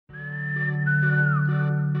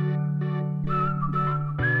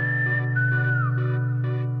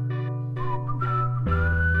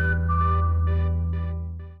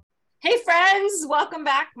friends, welcome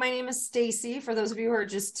back. My name is Stacy. For those of you who are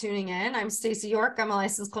just tuning in, I'm Stacy York. I'm a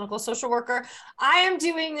licensed clinical social worker. I am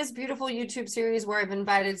doing this beautiful YouTube series where I've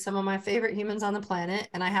invited some of my favorite humans on the planet,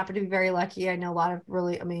 and I happen to be very lucky. I know a lot of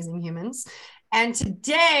really amazing humans. And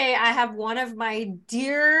today I have one of my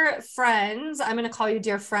dear friends. I'm going to call you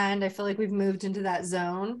dear friend. I feel like we've moved into that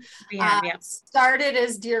zone. Yeah. Started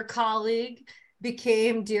as dear colleague,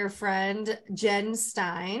 became dear friend, Jen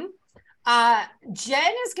Stein.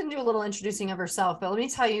 Jen is going to do a little introducing of herself, but let me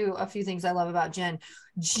tell you a few things I love about Jen.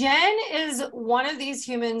 Jen is one of these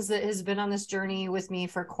humans that has been on this journey with me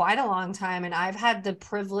for quite a long time, and I've had the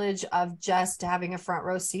privilege of just having a front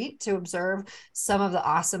row seat to observe some of the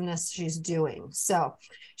awesomeness she's doing. So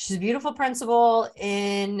she's a beautiful principal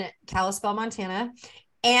in Kalispell, Montana.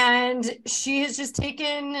 And she has just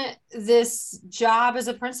taken this job as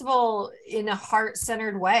a principal in a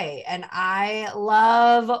heart-centered way. And I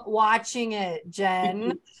love watching it,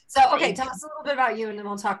 Jen. So, okay, tell us a little bit about you, and then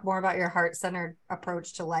we'll talk more about your heart-centered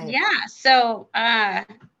approach to life. Yeah. So,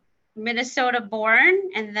 Minnesota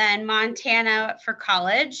born, and then Montana for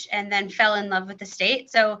college, and then fell in love with the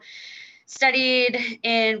state. So studied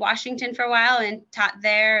in Washington for a while and taught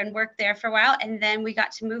there and worked there for a while. And then we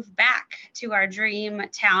got to move back to our dream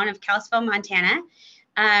town of Kalispell, Montana.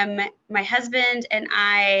 My husband and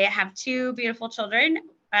I have two beautiful children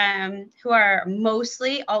who are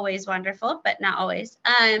mostly always wonderful, but not always.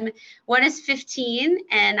 One is 15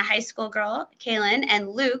 and a high school girl, Kaylin, and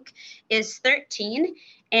Luke is 13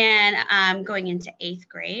 and going into 8th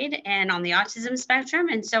grade and on the autism spectrum.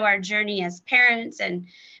 And so our journey as parents and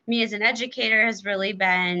me as an educator has really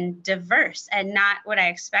been diverse and not what I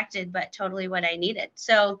expected, but totally what I needed.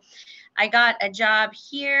 So I got a job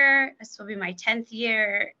here. This will be my 10th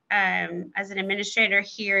year as an administrator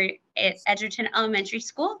here at Edgerton Elementary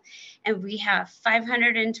School. And we have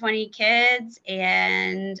 520 kids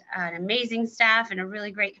and an amazing staff and a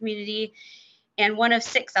really great community, and one of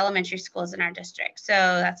 6 elementary schools in our district. So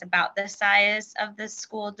that's about the size of the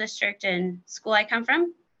school district and school I come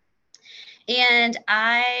from. And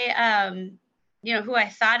I, who I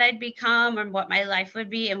thought I'd become and what my life would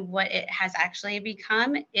be and what it has actually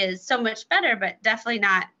become is so much better, but definitely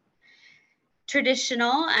not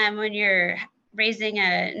traditional when you're raising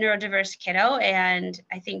a neurodiverse kiddo. And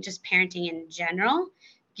I think just parenting in general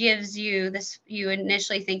gives you this, you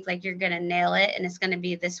initially think like you're going to nail it and it's going to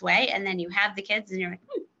be this way. And then you have the kids and you're like,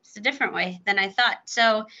 it's a different way than I thought.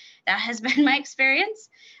 So that has been my experience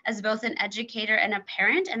as both an educator and a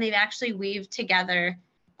parent. And they've actually weaved together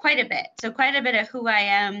quite a bit. So quite a bit of who I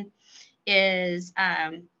am is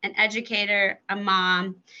an educator, a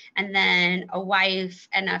mom, and then a wife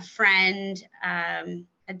and a friend,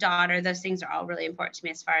 a daughter. Those things are all really important to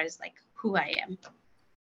me as far as like who I am.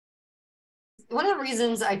 One of the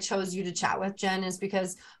reasons I chose you to chat with, Jen, is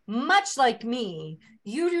because much like me,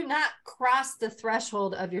 you do not cross the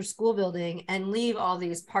threshold of your school building and leave all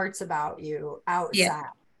these parts about you outside. Yeah.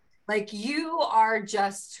 Like you are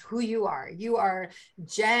just who you are. You are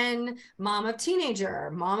Jen, mom of teenager,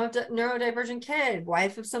 mom of neurodivergent kid,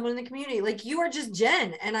 wife of someone in the community. Like you are just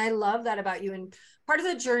Jen. And I love that about you. And part of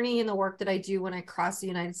the journey and the work that I do when I cross the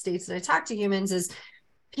United States and I talk to humans is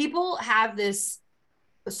people have this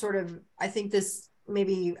sort of, I think this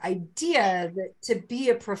maybe idea that to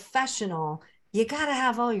be a professional, you got to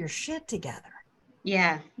have all your shit together.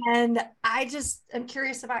 Yeah. And I'm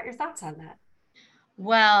curious about your thoughts on that.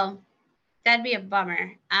 Well, that'd be a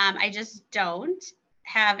bummer. I just don't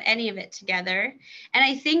have any of it together. And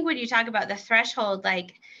I think when you talk about the threshold,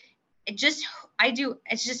 like I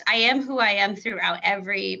am who I am throughout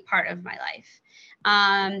every part of my life.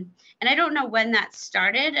 And I don't know when that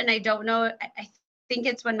started. And I don't know, I think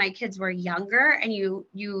it's when my kids were younger and you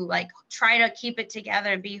like try to keep it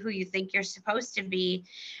together and be who you think you're supposed to be.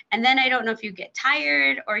 And then I don't know if you get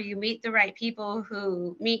tired or you meet the right people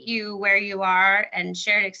who meet you where you are and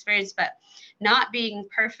shared experience, but not being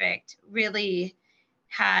perfect really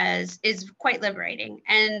is quite liberating.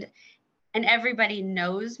 And everybody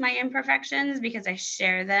knows my imperfections because I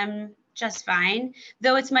share them just fine,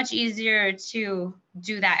 though it's much easier to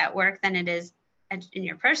do that at work than it is in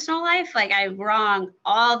your personal life. Like I'm wrong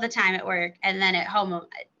all the time at work, and then at home,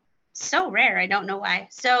 so rare. I don't know why.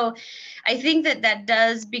 So I think that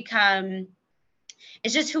does become,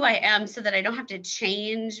 it's just who I am so that I don't have to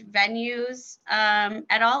change venues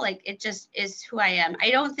at all. Like it just is who I am.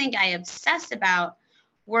 I don't think I obsess about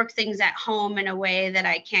work things at home in a way that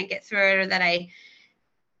I can't get through it or that I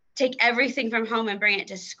take everything from home and bring it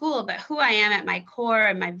to school, but who I am at my core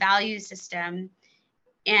and my value system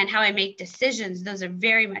and how I make decisions, those are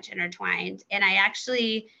very much intertwined. And I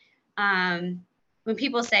actually, when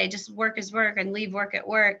people say just work is work and leave work at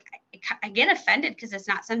work, I get offended because it's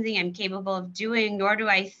not something I'm capable of doing, nor do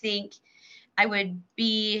I think I would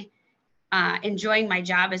be enjoying my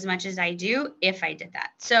job as much as I do if I did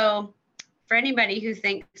that. So for anybody who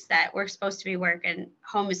thinks that work's supposed to be work and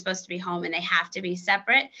home is supposed to be home and they have to be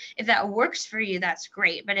separate, if that works for you, that's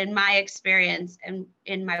great. But in my experience and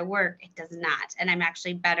in my work, it does not. And I'm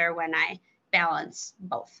actually better when I balance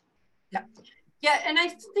both. Yeah. Yeah. And I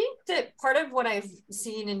think that part of what I've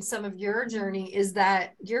seen in some of your journey is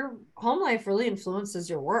that your home life really influences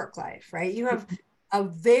your work life, right? You have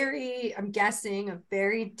I'm guessing, a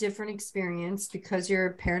very different experience because you're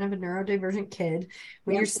a parent of a neurodivergent kid.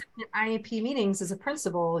 When you're sitting at IEP meetings as a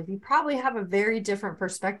principal, you probably have a very different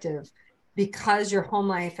perspective because your home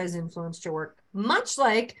life has influenced your work, much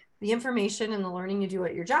like the information and the learning you do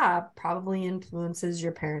at your job probably influences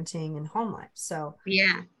your parenting and home life. So,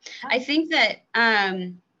 yeah, I think that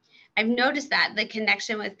I've noticed that the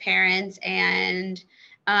connection with parents and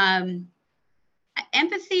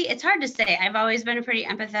empathy, it's hard to say. I've always been a pretty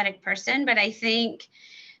empathetic person, but I think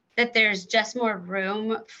that there's just more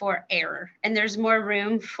room for error and there's more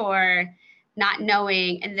room for not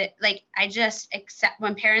knowing. And that, like, I just accept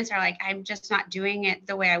when parents are like, I'm just not doing it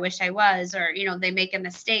the way I wish I was, or, you know, they make a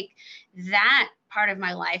mistake. That part of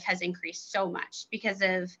my life has increased so much because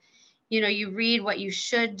of, you know, you read what you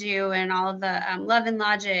should do and all of the love and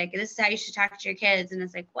logic. This is how you should talk to your kids. And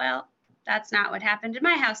it's like, well, that's not what happened in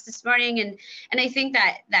my house this morning. And I think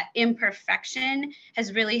that imperfection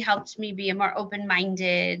has really helped me be a more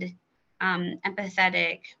open-minded,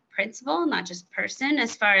 empathetic principal, not just person,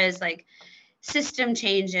 as far as like system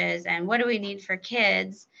changes and what do we need for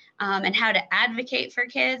kids, and how to advocate for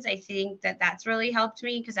kids. I think that that's really helped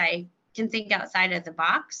me because I can think outside of the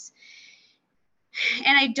box.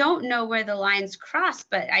 And I don't know where the lines cross,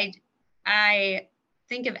 but I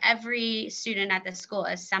think of every student at the school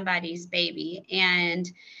as somebody's baby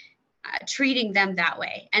and treating them that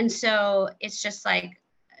way. And so it's just like,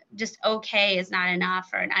 just okay is not enough,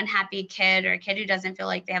 or an unhappy kid or a kid who doesn't feel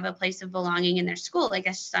like they have a place of belonging in their school. Like,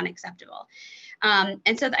 that's just unacceptable.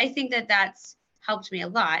 And so I think that that's helped me a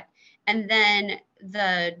lot. And then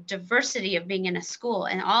the diversity of being in a school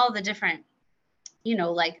and all the different, you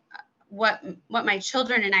know, like what my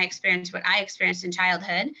children and I experienced, what I experienced in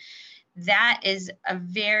childhood, that is a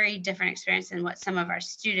very different experience than what some of our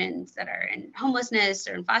students that are in homelessness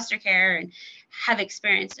or in foster care and have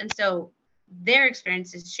experienced. And so their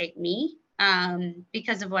experiences shape me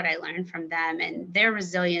because of what I learned from them, and their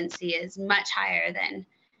resiliency is much higher than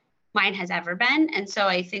mine has ever been. And so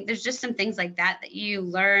I think there's just some things like that that you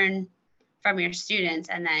learn from your students,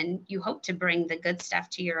 and then you hope to bring the good stuff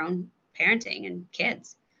to your own parenting and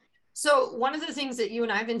kids. So one of the things that you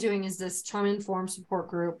and I've been doing is this trauma-informed support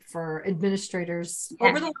group for administrators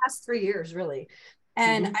over the last 3 years, really.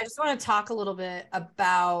 And I just want to talk a little bit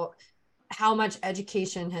about how much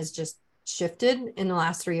education has just shifted in the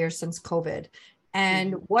last 3 years since COVID,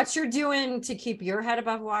 and what you're doing to keep your head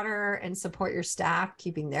above water and support your staff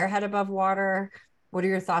keeping their head above water. What are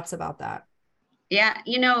your thoughts about that? Yeah,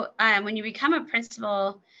 you know, when you become a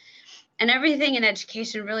principal, and everything in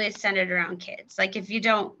education really is centered around kids. Like, if you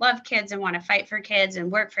don't love kids and want to fight for kids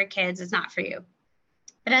and work for kids, it's not for you.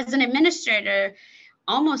 But as an administrator,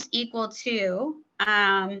 almost equal to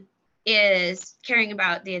is caring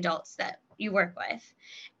about the adults that you work with.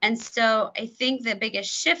 And so I think the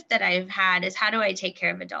biggest shift that I've had is, how do I take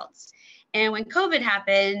care of adults? And when COVID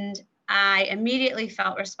happened, I immediately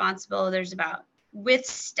felt responsible. With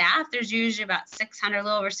staff, there's usually about 600, a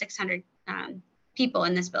little over 600 people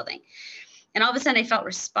in this building. And all of a sudden I felt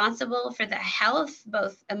responsible for the health,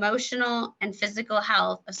 both emotional and physical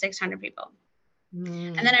health of 600 people.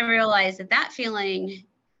 And then I realized that feeling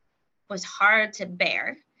was hard to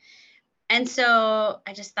bear. And so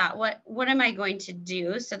I just thought, what am I going to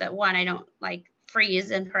do so that, one, I don't like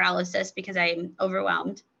freeze and paralysis because I'm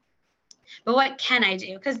overwhelmed, but what can I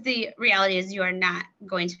do? Because the reality is you are not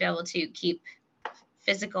going to be able to keep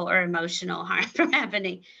physical or emotional harm from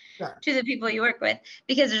happening to the people you work with,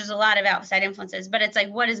 because there's a lot of outside influences. But it's like,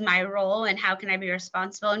 what is my role and how can I be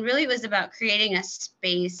responsible? And really it was about creating a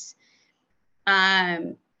space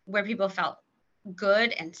where people felt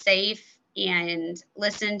good and safe and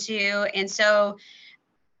listened to. And so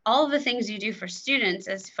all of the things you do for students,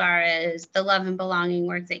 as far as the love and belonging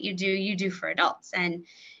work that you do for adults. And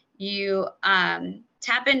you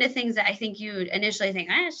tap into things that I think you initially think,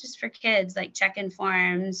 it's just for kids, like check-in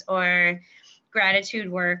forms or gratitude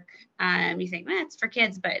work. You think, it's for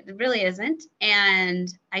kids, but it really isn't.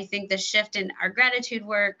 And I think the shift in our gratitude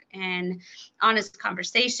work and honest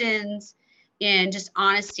conversations and just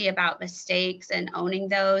honesty about mistakes and owning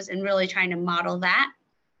those and really trying to model that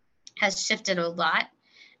has shifted a lot.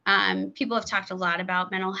 People have talked a lot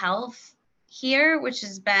about mental health here, which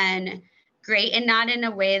has been great, and not in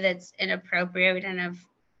a way that's inappropriate. We don't have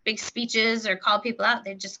big speeches or call people out.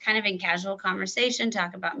 They just kind of in casual conversation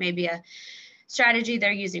talk about maybe a strategy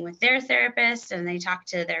they're using with their therapist, and they talk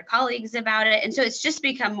to their colleagues about it. And so it's just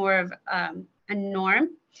become more of a norm.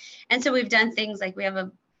 And so we've done things like we have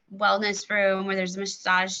a wellness room where there's a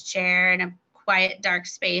massage chair and a quiet, dark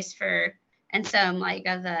space and some like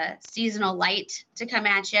of the seasonal light to come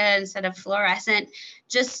at you instead of fluorescent,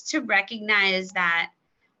 just to recognize that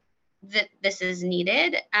this is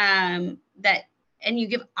needed, and you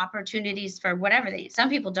give opportunities for whatever some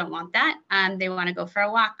people don't want that. They want to go for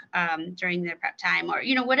a walk during their prep time, or,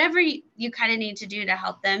 whatever you kind of need to do to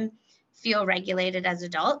help them feel regulated as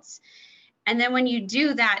adults. And then when you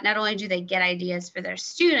do that, not only do they get ideas for their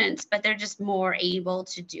students, but they're just more able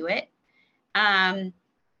to do it.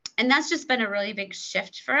 And that's just been a really big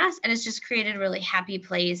shift for us. And it's just created a really happy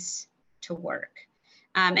place to work.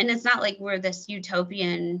 And it's not like we're this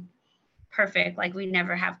utopian perfect, like we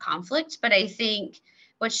never have conflict. But I think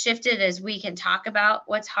what shifted is we can talk about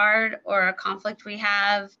what's hard or a conflict we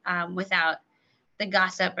have without the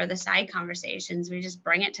gossip or the side conversations. We just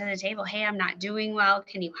bring it to the table. Hey, I'm not doing well.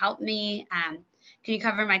 Can you help me? Can you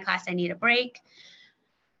cover my class? I need a break.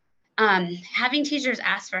 Having teachers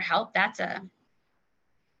ask for help, that's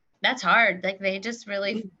hard. Like they just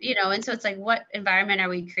really, and so it's like, what environment are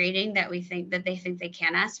we creating that they think they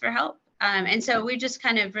can ask for help? And so we just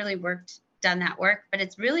kind of really done that work, but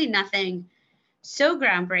it's really nothing so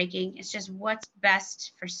groundbreaking. It's just what's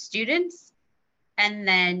best for students. And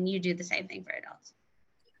then you do the same thing for adults.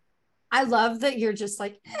 I love that you're just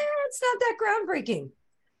like, it's not that groundbreaking.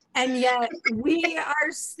 And yet we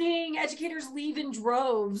are seeing educators leave in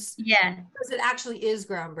droves. Yeah. Because it actually is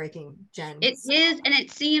groundbreaking, Jen. It is. And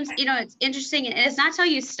it seems, it's interesting. And it's not till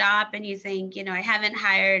you stop and you think, I haven't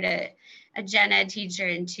hired a gen ed teacher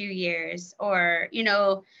in 2 years, or,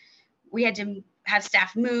 we had to have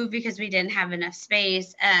staff move because we didn't have enough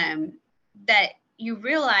space, that you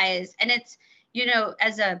realize, and it's,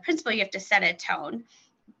 as a principal, you have to set a tone,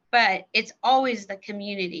 but it's always the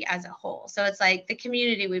community as a whole. So it's like the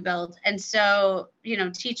community we build. And so,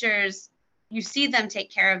 teachers, you see them take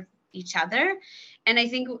care of each other. And I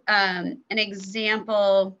think an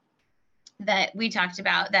example that we talked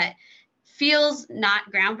about that feels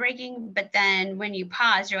not groundbreaking, but then when you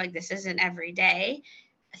pause, you're like, this isn't every day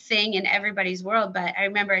thing in everybody's world. But I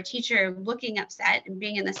remember a teacher looking upset and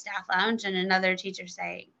being in the staff lounge, and another teacher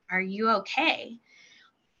saying, "Are you okay?"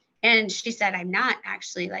 And she said, "I'm not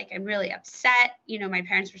actually, like, I'm really upset. My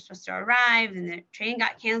parents were supposed to arrive and the train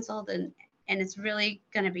got canceled, and it's really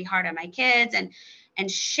going to be hard on my kids," and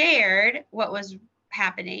shared what was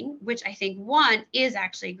happening, which I think one is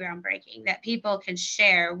actually groundbreaking, that people can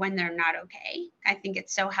share when they're not okay. I think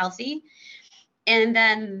it's so healthy. And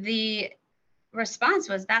then the response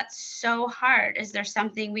was, "That's so hard. Is there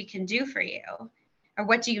something we can do for you? Or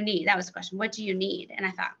what do you need?" That was the question. What do you need? And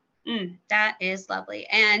I thought, that is lovely.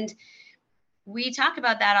 And we talk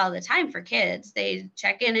about that all the time for kids. They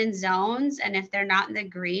check in zones. And if they're not in the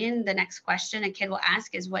green, the next question a kid will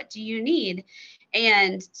ask is, what do you need?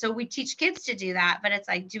 And so we teach kids to do that, but it's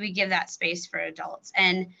like, do we give that space for adults?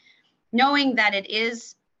 And knowing that it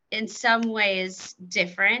is in some ways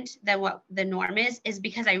different than what the norm is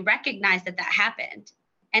because I recognize that happened.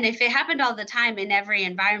 And if it happened all the time in every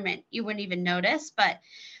environment, you wouldn't even notice. But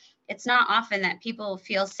it's not often that people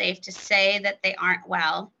feel safe to say that they aren't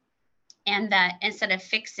well. And that instead of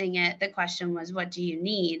fixing it, the question was, what do you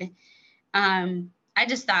need? I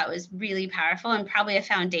just thought it was really powerful, and probably a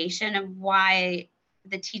foundation of why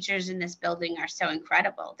the teachers in this building are so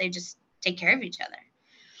incredible. They just take care of each other.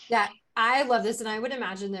 Yeah, I love this. And I would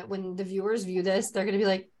imagine that when the viewers view this, they're going to be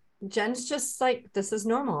like, Jen's just like, this is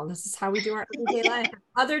normal. This is how we do our everyday life.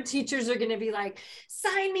 Other teachers are going to be like,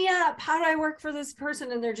 sign me up. How do I work for this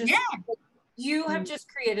person? And they're just, you have just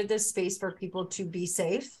created this space for people to be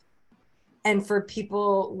safe. And for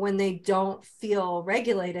people, when they don't feel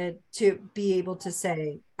regulated, to be able to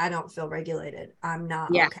say, I don't feel regulated. I'm not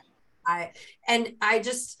okay. I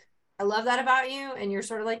love that about you. And you're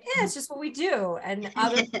sort of like, it's just what we do. And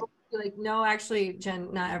other people be like, no, actually,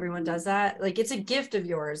 Jen, not everyone does that. Like, it's a gift of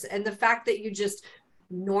yours. And the fact that you just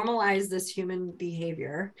normalize this human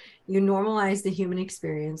behavior, you normalize the human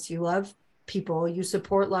experience, you love people, you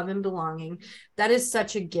support love and belonging. That is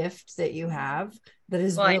such a gift that you have. That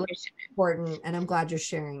is really important. And I'm glad you're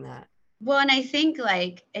sharing that. Well, and I think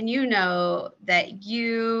that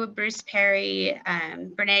you, Bruce Perry,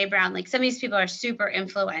 Brene Brown, like some of these people are super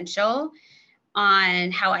influential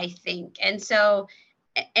on how I think. And so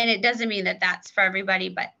And it doesn't mean that that's for everybody,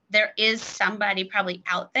 but there is somebody probably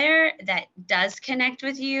out there that does connect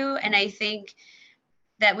with you. And I think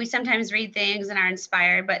that we sometimes read things and are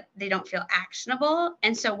inspired, but they don't feel actionable.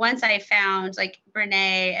 And so once I found like Brene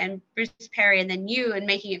and Bruce Perry and then you, and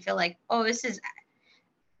making it feel like, oh,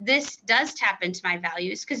 this does tap into my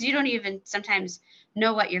values, because you don't even sometimes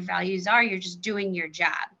know what your values are. You're just doing your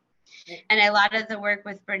job. And a lot of the work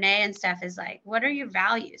with Brene and stuff is like, what are your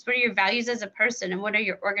values? What are your values as a person? And what are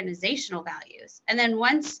your organizational values? And then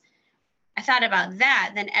once I thought about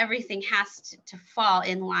that, then everything has to fall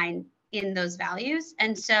in line in those values.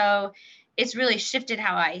 And so it's really shifted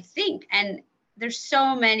how I think. And there's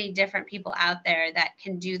so many different people out there that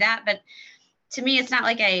can do that. But to me, it's not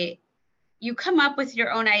like you come up with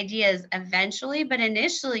your own ideas eventually, but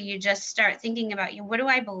initially you just start thinking about, what do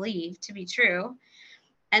I believe to be true?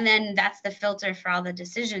 And then that's the filter for all the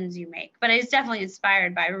decisions you make. But I was definitely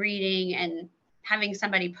inspired by reading and having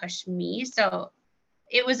somebody push me. So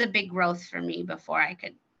it was a big growth for me before I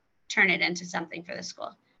could turn it into something for the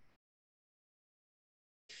school.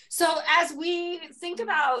 So as we think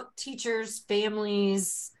about teachers,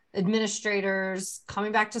 families, administrators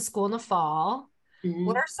coming back to school in the fall,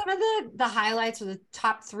 what are some of the highlights or the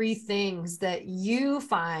top 3 things that you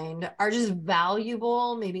find are just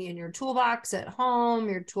valuable, maybe in your toolbox at home,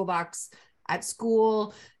 your toolbox at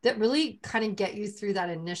school, that really kind of get you through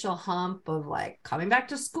that initial hump of like coming back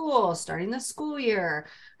to school, starting the school year,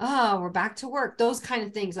 oh, we're back to work, those kind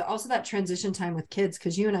of things. Also that transition time with kids,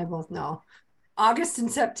 because you and I both know August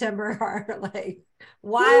and September are like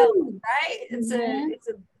wild, right? It's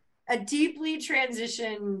a deeply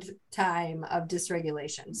transitioned time of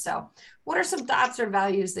dysregulation. So what are some thoughts or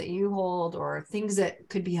values that you hold, or things that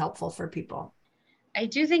could be helpful for people? I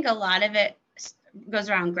do think a lot of it goes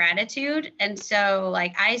around gratitude. And so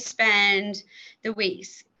like I spend the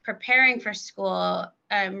weeks preparing for school,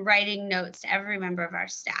 writing notes to every member of our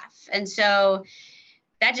staff. And so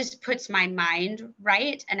that just puts my mind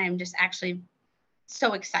right. And I'm just actually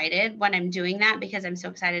so excited when I'm doing that, because I'm so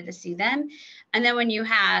excited to see them. And then when you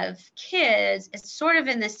have kids, it's sort of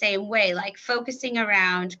in the same way, like focusing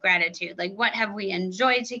around gratitude, like what have we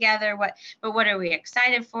enjoyed together? What are we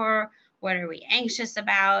excited for? What are we anxious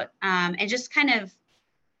about? And just kind of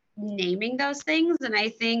naming those things. And I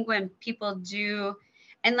think when people do,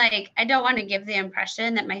 and like, I don't want to give the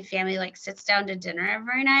impression that my family like sits down to dinner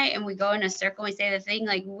every night and we go in a circle, we say the thing,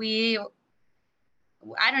 like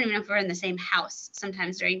I don't even know if we're in the same house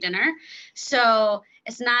sometimes during dinner. So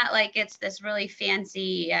it's not like it's this really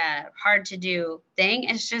fancy, hard to do thing.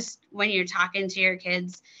 It's just when you're talking to your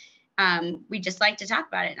kids, we just like to talk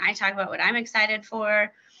about it. And I talk about what I'm excited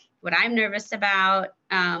for, what I'm nervous about.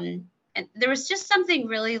 And there was just something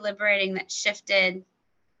really liberating that shifted.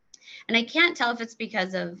 And I can't tell if it's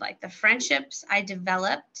because of like the friendships I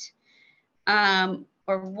developed, or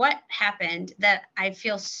what happened, that I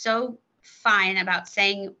feel so fine about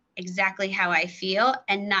saying exactly how I feel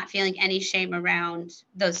and not feeling any shame around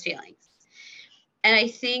those feelings. And I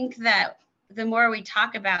think that the more we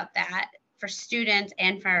talk about that for students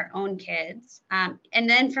and for our own kids, and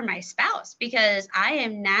then for my spouse, because I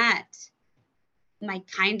am not my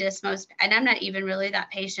kindest, and I'm not even really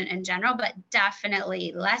that patient in general, but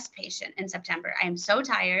definitely less patient in September. I am so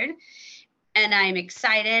tired and I'm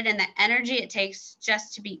excited, and the energy it takes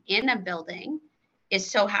just to be in a building is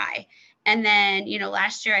so high. And then,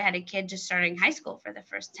 last year I had a kid just starting high school for the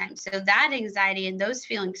first time. So that anxiety and those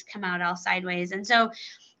feelings come out all sideways. And so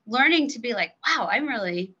learning to be like, wow, I'm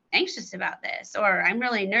really anxious about this, or I'm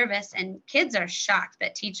really nervous. And kids are shocked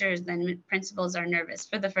that teachers and principals are nervous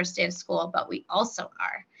for the first day of school, but we also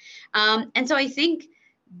are. And so I think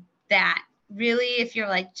that really, if you're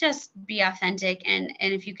like, just be authentic, and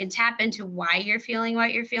if you can tap into why you're feeling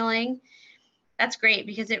what you're feeling, that's great,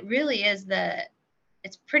 because it really is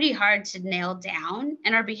it's pretty hard to nail down,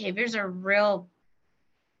 and our behaviors are real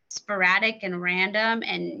sporadic and random,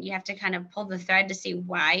 and you have to kind of pull the thread to see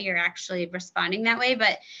why you're actually responding that way.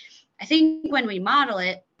 But I think when we model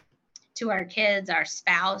it to our kids, our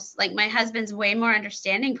spouse, like my husband's way more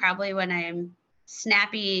understanding probably when I'm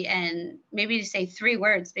snappy and maybe to say 3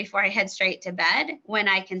 words before I head straight to bed, when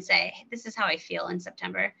I can say, hey, this is how I feel in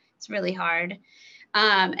September. It's really hard.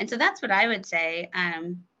 And so that's what I would say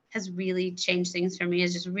has really changed things for me,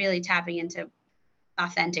 is just really tapping into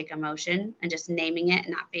authentic emotion and just naming it and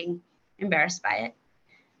not being embarrassed by it.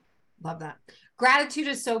 Love that. Gratitude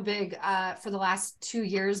is so big. For the last 2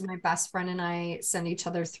 years, my best friend and I send each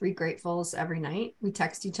other 3 gratefuls every night. We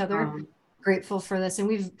text each other. grateful for this.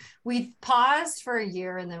 And we've paused for a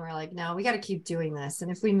year, and then we're like, no, we got to keep doing this.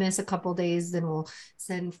 And if we miss a couple days, then we'll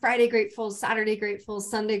send Friday gratefuls, Saturday gratefuls,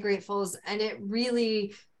 Sunday gratefuls. And it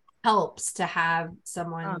really helps to have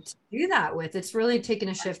someone to do that with. It's really taken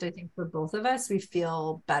a shift, I think, for both of us. We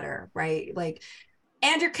feel better, right? Like,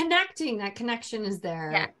 and you're connecting, that connection is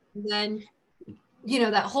there. Yeah. And then,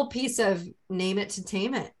 that whole piece of name it to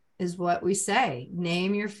tame it is what we say.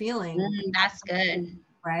 Name your feeling. That's good.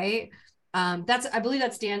 Right. I believe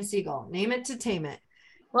that's Dan Siegel. Name it to tame it.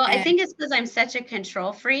 Well, I think it's because I'm such a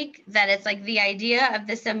control freak that it's like the idea of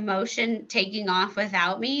this emotion taking off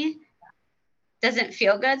without me doesn't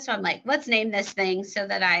feel good. So I'm like, let's name this thing so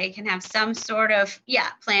that I can have some sort of,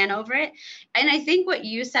 plan over it. And I think what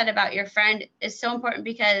you said about your friend is so important,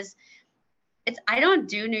 because I don't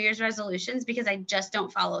do New Year's resolutions because I just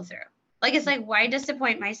don't follow through. Like, it's like, why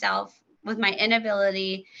disappoint myself with my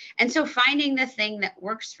inability? And so finding the thing that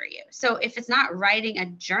works for you. So if it's not writing a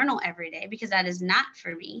journal every day, because that is not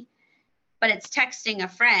for me, but it's texting a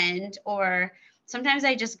friend, or sometimes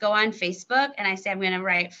I just go on Facebook and I say, I'm going to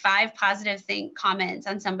write 5 positive comments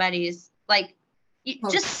on somebody's, like,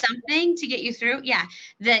 just something to get you through. Yeah.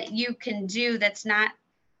 That you can do. That's not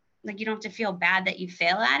like, you don't have to feel bad that you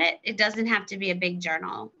fail at it. It doesn't have to be a big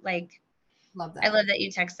journal. Like, love that. I love that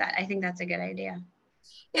you text that. I think that's a good idea.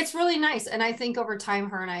 It's really nice. And I think over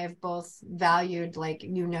time, her and I have both valued, like,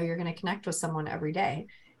 you're going to connect with someone every day,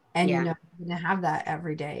 and you're going to have that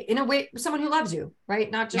every day in a way, someone who loves you,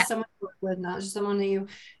 right? Not just someone you work with, not just someone that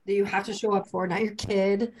you have to show up for, not your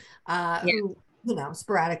kid, who,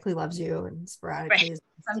 sporadically loves you and sporadically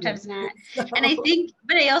sometimes not. So. And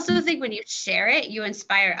I also think when you share it, you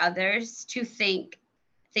inspire others to think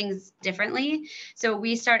things differently. So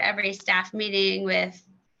we start every staff meeting with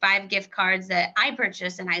 5 gift cards that I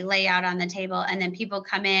purchase and I lay out on the table, and then people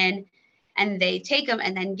come in and they take them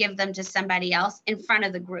and then give them to somebody else in front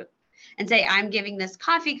of the group and say, I'm giving this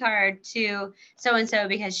coffee card to so-and-so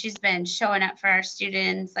because she's been showing up for our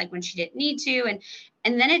students, like, when she didn't need to.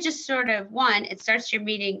 And then it just sort of, it starts your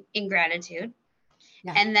meeting in gratitude.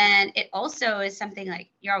 Yeah. And then it also is something like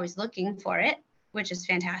you're always looking for it, which is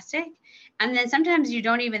fantastic. And then sometimes you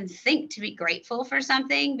don't even think to be grateful for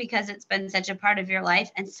something because it's been such a part of your life,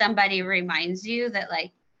 and somebody reminds you that,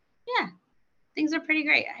 like, things are pretty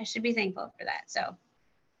great. I should be thankful for that. So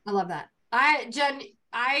I love that. Jen,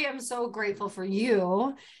 I am so grateful for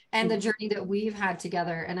you and the journey that we've had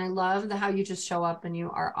together. And I love how you just show up, and you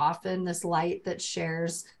are often this light that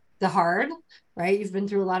shares the hard, right? You've been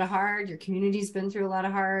through a lot of hard. Your community's been through a lot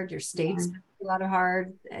of hard. Your state's been through a lot of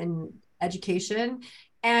hard, and education.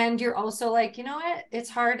 And you're also like, you know what? It's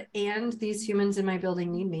hard, and these humans in my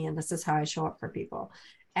building need me, and this is how I show up for people.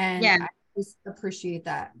 And I just appreciate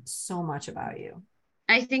that so much about you.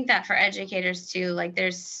 I think that for educators too, like,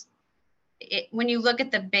 when you look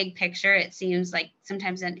at the big picture, it seems like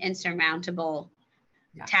sometimes an insurmountable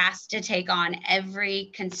task to take on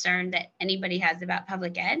every concern that anybody has about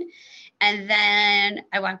public ed. And then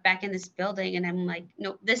I walk back in this building and I'm like,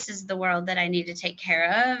 no, this is the world that I need to take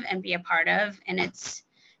care of and be a part of. And it's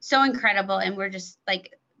so incredible. And we're just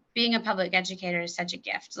like, being a public educator is such a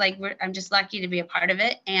gift. Like, I'm just lucky to be a part of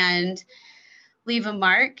it and leave a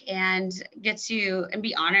mark and get to and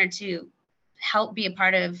be honored to help be a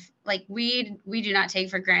part of, like, we do not take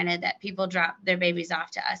for granted that people drop their babies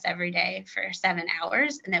off to us every day for 7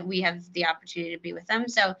 hours, and that we have the opportunity to be with them.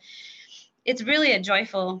 So it's really a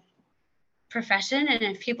joyful profession. And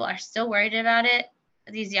if people are still worried about it,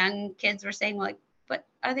 these young kids were saying, well, like, but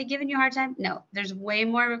are they giving you a hard time? No, there's way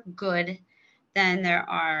more good than there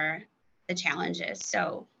are the challenges.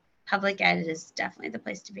 So public ed is definitely the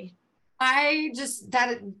place to be.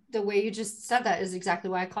 The way you just said that is exactly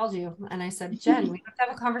why I called you. And I said, Jen, we have to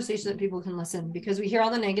have a conversation that people can listen, because we hear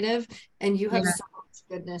all the negative, and you have so much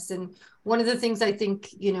goodness. And one of the things I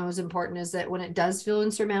think, is important is that when it does feel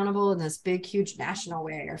insurmountable in this big, huge national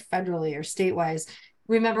way, or federally or state-wise,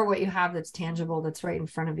 remember what you have that's tangible, that's right in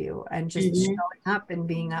front of you. And just showing up and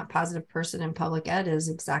being that positive person in public ed is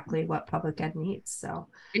exactly what public ed needs. So,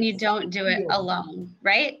 and you don't do it alone,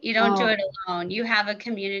 right? You don't do it alone. You have a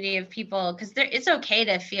community of people, because it's okay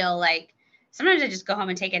to feel like, sometimes I just go home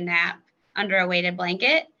and take a nap under a weighted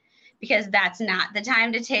blanket, because that's not the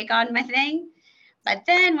time to take on my thing. But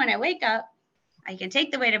then when I wake up, I can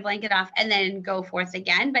take the weighted blanket off and then go forth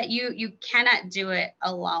again. But you cannot do it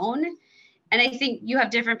alone. And I think you have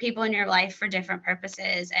different people in your life for different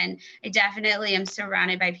purposes. And I definitely am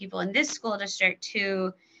surrounded by people in this school district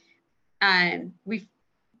who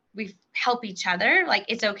we help each other. Like,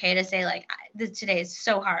 it's okay to say, like, today is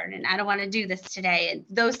so hard and I don't want to do this today. And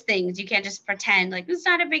those things, you can't just pretend like it's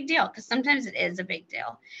not a big deal, because sometimes it is a big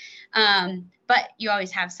deal. But you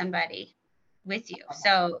always have somebody with you.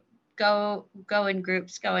 So go in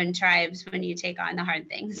groups, go in tribes when you take on the hard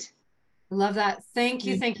things. Love that. Thank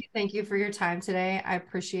you. Thank you. Thank you for your time today. I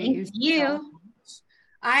appreciate Thank you. you. So much.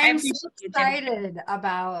 I'm so excited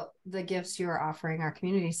about the gifts you are offering our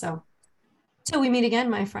community. So till we meet again,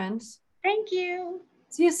 my friends. Thank you.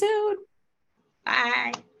 See you soon.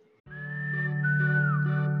 Bye.